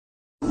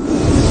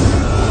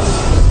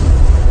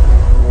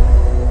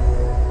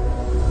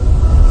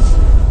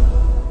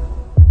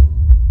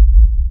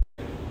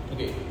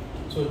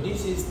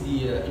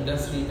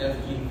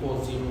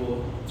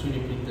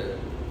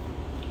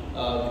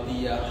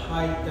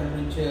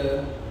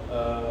temperature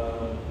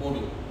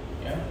module.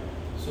 Yeah.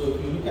 So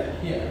if you look at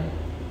here,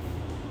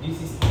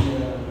 this is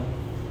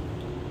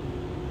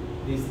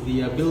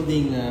the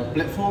building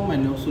platform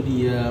and also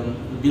the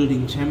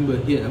building chamber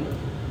here.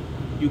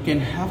 You can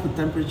have a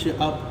temperature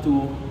up to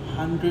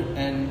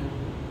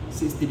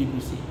 160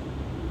 degrees C.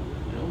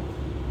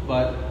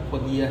 But for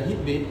the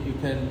heat bed, you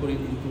can put it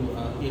into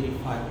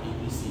 85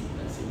 degrees C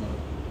maximum.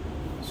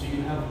 So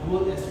you have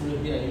both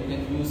extruder here. You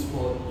can use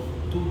for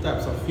two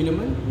types of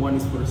filament. One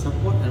is for the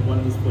support and one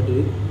is for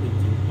the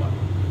printing part.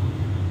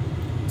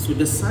 So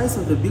the size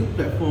of the build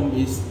platform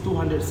is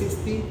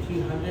 260,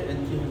 300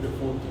 and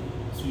 340.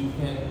 So you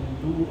can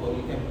do or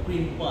you can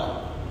print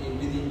part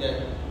within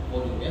that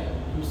volume. Yeah,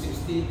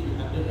 260,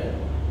 300 and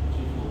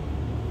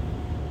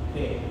 340.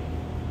 Okay.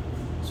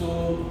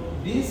 So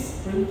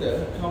this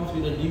printer comes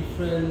with a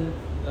different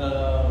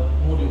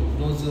module,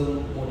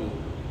 nozzle module.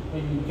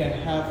 You can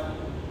have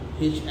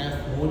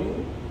HF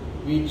module,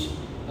 which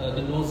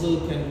the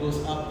nozzle can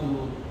goes up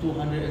to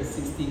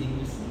 260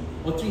 degrees C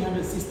or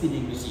 360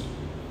 degrees C.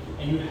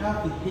 And you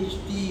have the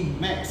HT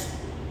Max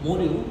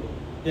module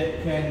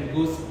that can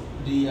goes,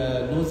 the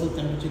nozzle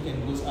temperature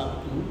can goes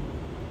up to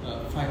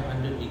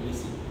 500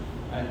 degrees C.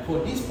 And for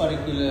this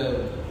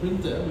particular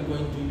printer, we're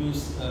going to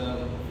use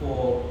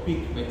for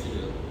PIC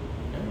material.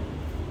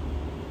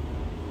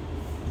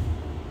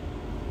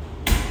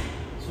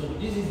 So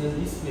this is the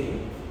display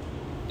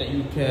that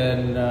you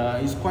can.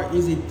 It's quite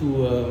easy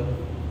to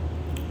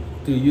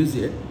use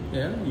it.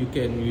 Yeah,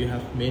 you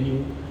have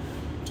menu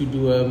to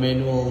do a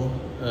manual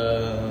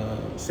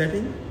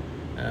setting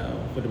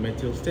for the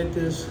material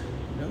status.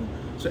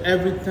 So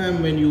every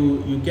time when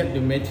you get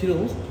the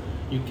materials,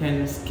 you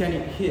can scan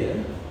it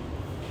here,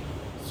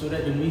 so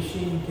that the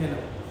machine can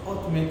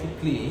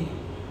automatically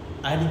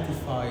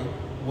identify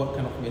what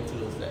kind of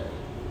materials there.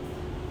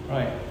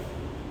 Right.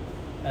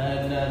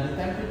 And the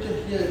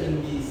temperature here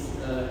in this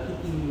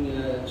heating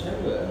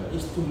chamber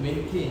is to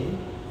maintain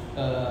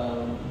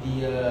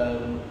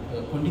the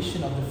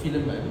condition of the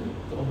filament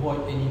to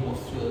avoid any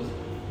moisture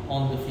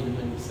on the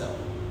filament itself.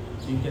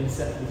 So you can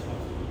set this one.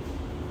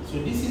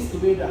 So this is the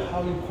way that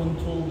how you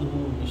control the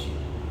whole machine.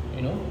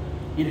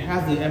 It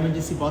has the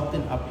emergency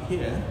button up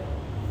here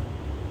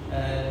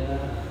and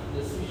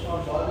the switch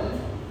on button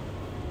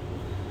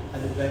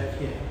at the back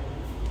here.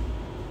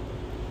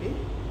 Okay.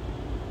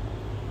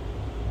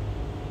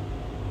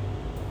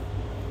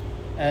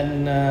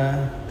 And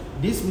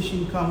this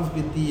machine comes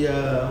with the,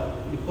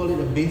 we call it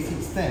a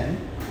basic stand,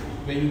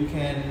 where you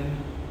can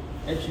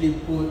actually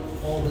put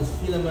all the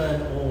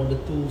filament or the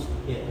tools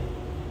here.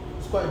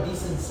 It's quite a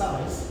decent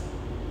size,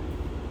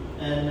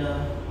 and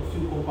a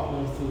few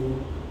compartments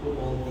to put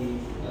all the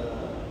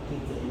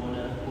things that you want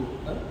to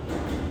put,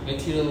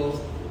 materials,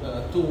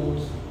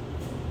 tools.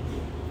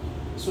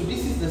 So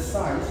this is the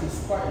size.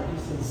 It's quite a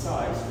decent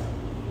size.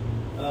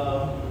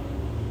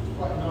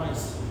 Quite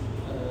nice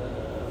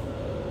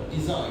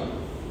design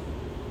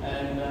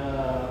and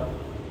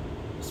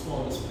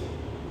small display.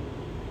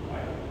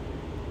 Right.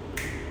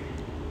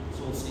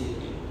 So we'll see you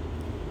again.